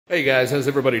Hey guys, how's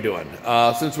everybody doing?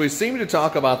 Since we seem to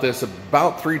talk about this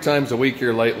about 3 times a week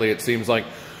here lately, it seems like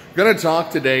we're going to talk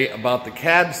today about the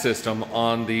CAD system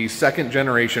on the 2nd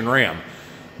generation Ram.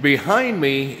 Behind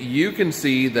me, you can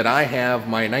see that I have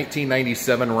my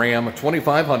 1997 Ram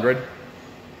 2500.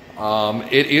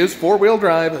 It is 4-wheel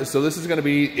drive, so this is going to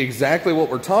be exactly what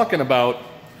we're talking about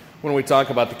when we talk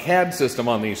about the CAD system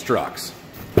on these trucks.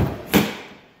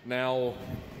 Now,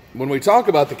 when we talk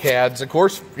about the CADs, of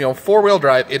course, 4-wheel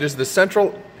drive, it is the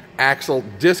central axle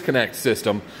disconnect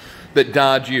system that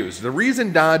Dodge used. The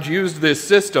reason Dodge used this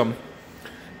system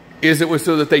is it was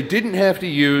so that they didn't have to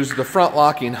use the front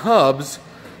locking hubs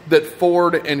that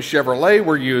Ford and Chevrolet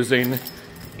were using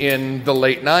in the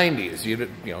late 90s.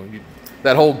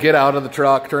 That whole get out of the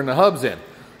truck, turn the hubs in.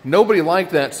 Nobody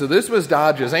liked that, so this was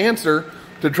Dodge's answer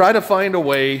to try to find a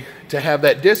way to have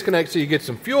that disconnect so you get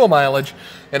some fuel mileage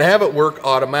and have it work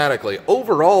automatically.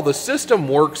 Overall, the system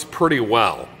works pretty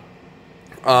well.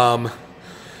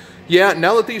 Yeah,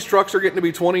 now that these trucks are getting to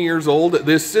be 20 years old,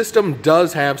 this system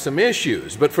does have some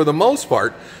issues, but for the most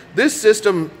part, this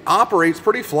system operates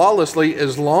pretty flawlessly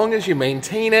as long as you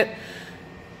maintain it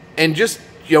and just,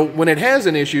 when it has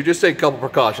an issue, just take a couple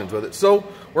precautions with it. So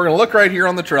we're gonna look right here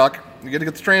on the truck. You gotta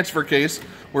get the transfer case.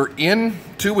 We're in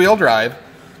 2-wheel drive.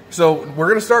 So we're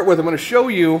going to start with, I'm going to show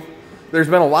you, there's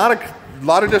been a lot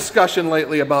of discussion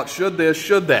lately about should this,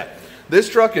 should that. This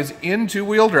truck is in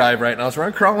 2-wheel drive right now, so we're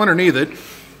going to crawl underneath it.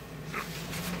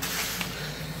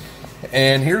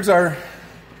 And here's our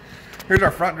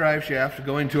front drive shaft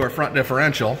going to our front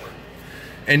differential.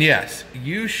 And yes,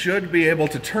 you should be able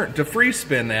to free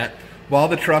spin that while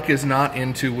the truck is not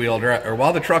in 2-wheel drive, or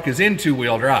while the truck is in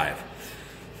 2-wheel drive.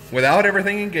 Without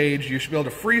everything engaged, you should be able to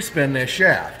free spin this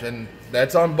shaft, and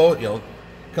that's on both.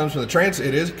 Comes from the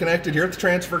it is connected here at the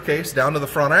transfer case down to the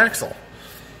front axle.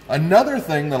 Another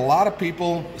thing that a lot of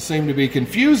people seem to be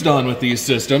confused on with these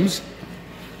systems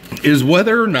is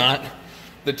whether or not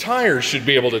the tires should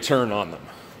be able to turn on them.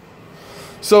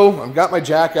 So I've got my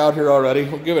jack out here already.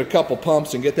 We'll give it a couple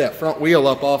pumps and get that front wheel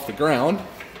up off the ground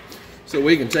so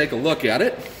we can take a look at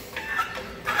it.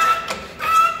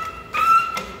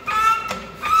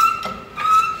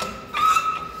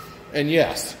 And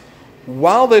yes,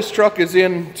 while this truck is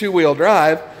in 2-wheel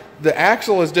drive, the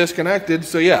axle is disconnected,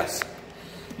 so yes,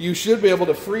 you should be able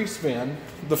to free spin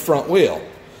the front wheel.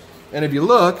 And if you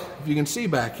look, if you can see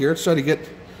back here, let's try to get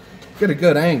a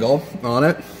good angle on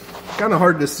it. Kind of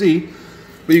hard to see,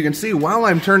 but you can see while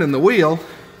I'm turning the wheel,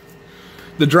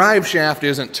 the drive shaft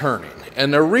isn't turning.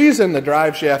 And the reason the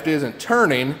drive shaft isn't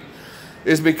turning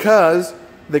is because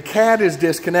the CAD is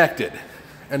disconnected.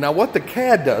 And now what the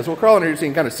CAD does, we'll crawl in here so you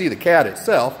can kind of see the CAD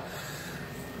itself.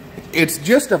 It's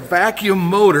just a vacuum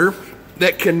motor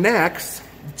that connects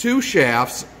 2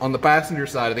 shafts on the passenger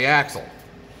side of the axle.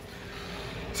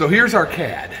 So here's our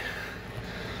CAD.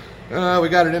 We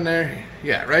got it in there.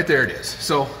 Yeah, right there it is.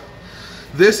 So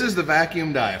this is the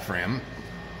vacuum diaphragm.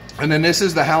 And then this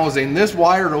is the housing. This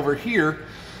wire over here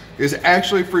is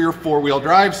actually for your 4-wheel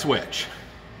drive switch.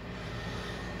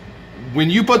 When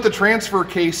you put the transfer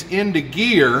case into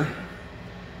gear,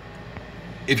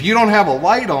 if you don't have a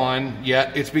light on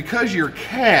yet, it's because your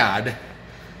CAD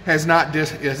is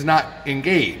not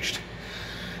engaged.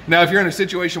 Now, if you're in a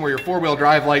situation where your 4-wheel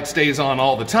drive light stays on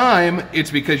all the time,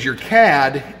 it's because your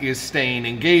CAD is staying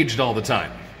engaged all the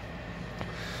time.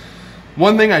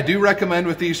 One thing I do recommend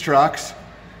with these trucks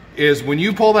is when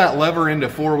you pull that lever into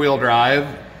 4-wheel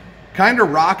drive, kind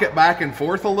of rock it back and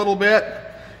forth a little bit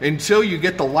until you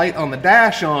get the light on the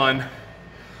dash on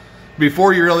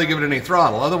before you really give it any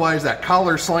throttle. Otherwise, that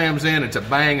collar slams in, it's a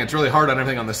bang, it's really hard on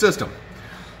everything on the system.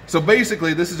 So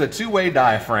basically, this is a 2-way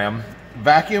diaphragm.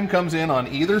 Vacuum comes in on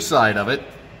either side of it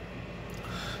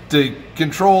to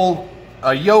control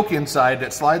a yoke inside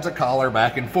that slides a collar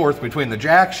back and forth between the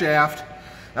jack shaft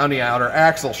and the outer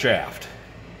axle shaft.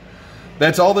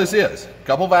 That's all this is. A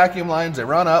couple vacuum lines, they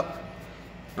run up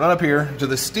here to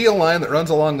the steel line that runs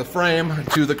along the frame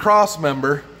to the cross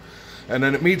member, and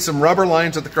then it meets some rubber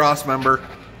lines at the cross member.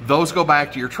 Those go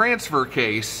back to your transfer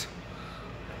case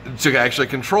to actually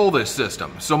control this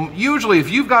system. So usually if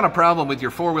you've got a problem with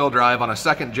your 4-wheel drive on a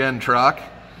 2nd gen truck,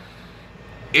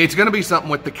 it's going to be something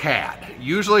with the CAD.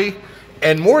 Usually,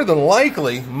 and more than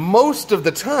likely, most of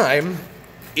the time,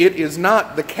 it is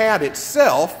not the CAD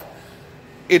itself,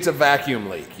 it's a vacuum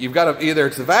leak. You've got to, either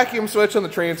it's the vacuum switch on the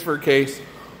transfer case,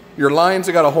 your lines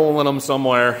have got a hole in them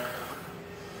somewhere.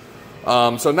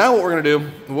 So now what we're going to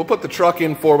do, we'll put the truck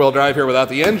in 4-wheel drive here without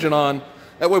the engine on.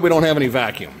 That way we don't have any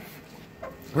vacuum.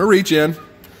 We'll reach in,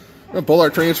 we're going to pull our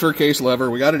transfer case lever.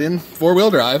 We got it in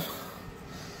 4-wheel drive.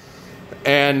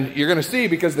 And you're going to see,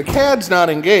 because the CAD's not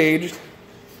engaged,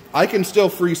 I can still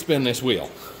free spin this wheel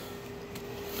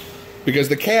because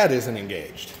the CAD isn't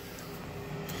engaged.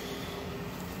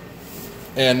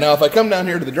 And now if I come down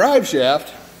here to the drive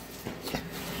shaft,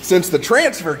 since the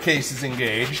transfer case is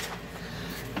engaged,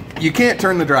 you can't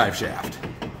turn the drive shaft.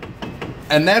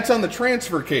 And that's on the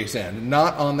transfer case end,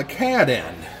 not on the CAD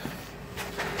end.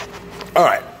 All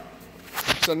right,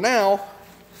 so now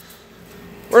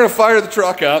we're gonna fire the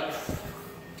truck up.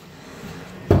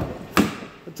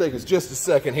 It'll take us just a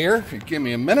second here, if you give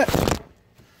me a minute.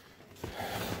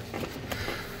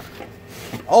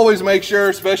 Always make sure,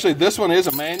 especially this one is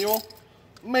a manual,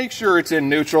 make sure it's in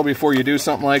neutral before you do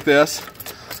something like this.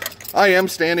 I am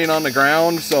standing on the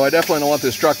ground, so I definitely don't want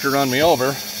this truck to run me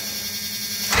over.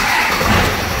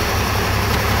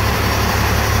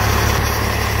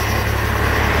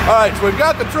 All right, so we've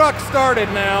got the truck started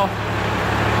now.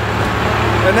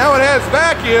 And now it has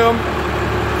vacuum.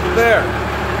 There.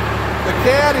 The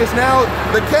CAD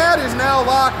is now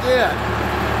locked in.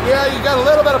 Yeah, you got a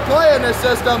little bit of play in this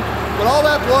system, but all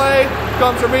that play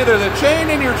comes from either the chain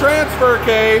in your transfer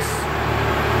case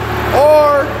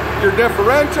or your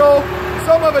differential,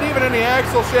 some of it even in the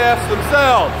axle shafts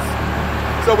themselves.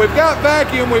 So we've got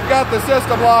vacuum, we've got the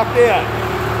system locked in.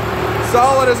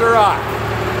 Solid as a rock.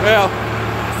 Well,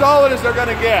 solid as they're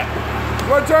gonna get. So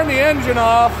we're gonna turn the engine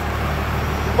off,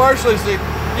 partially so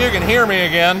you can hear me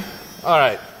again. All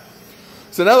right.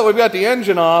 So now that we've got the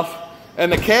engine off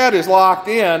and the CAD is locked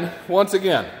in, once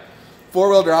again,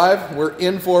 four-wheel drive, we're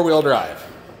in four-wheel drive.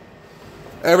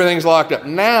 Everything's locked up.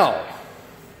 Now,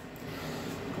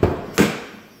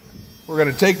 we're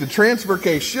gonna take the transfer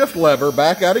case shift lever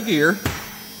back out of gear.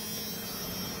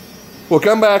 We'll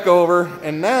come back over,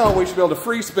 and now we should be able to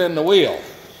free spin the wheel.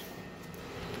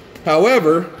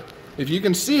 However, if you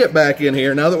can see it back in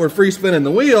here, now that we're free spinning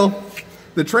the wheel,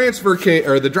 the transfer case,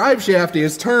 or the drive shaft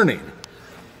is turning.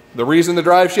 The reason the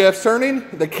drive shaft's turning,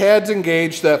 the CAD's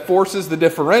engaged, that forces the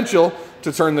differential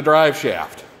to turn the drive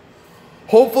shaft.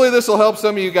 Hopefully this will help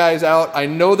some of you guys out. I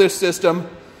know this system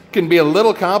can be a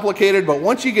little complicated, but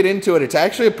once you get into it, it's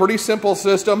actually a pretty simple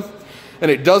system, and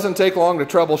it doesn't take long to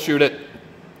troubleshoot it.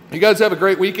 You guys have a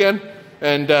great weekend,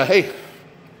 and hey,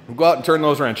 go out and turn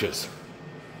those wrenches.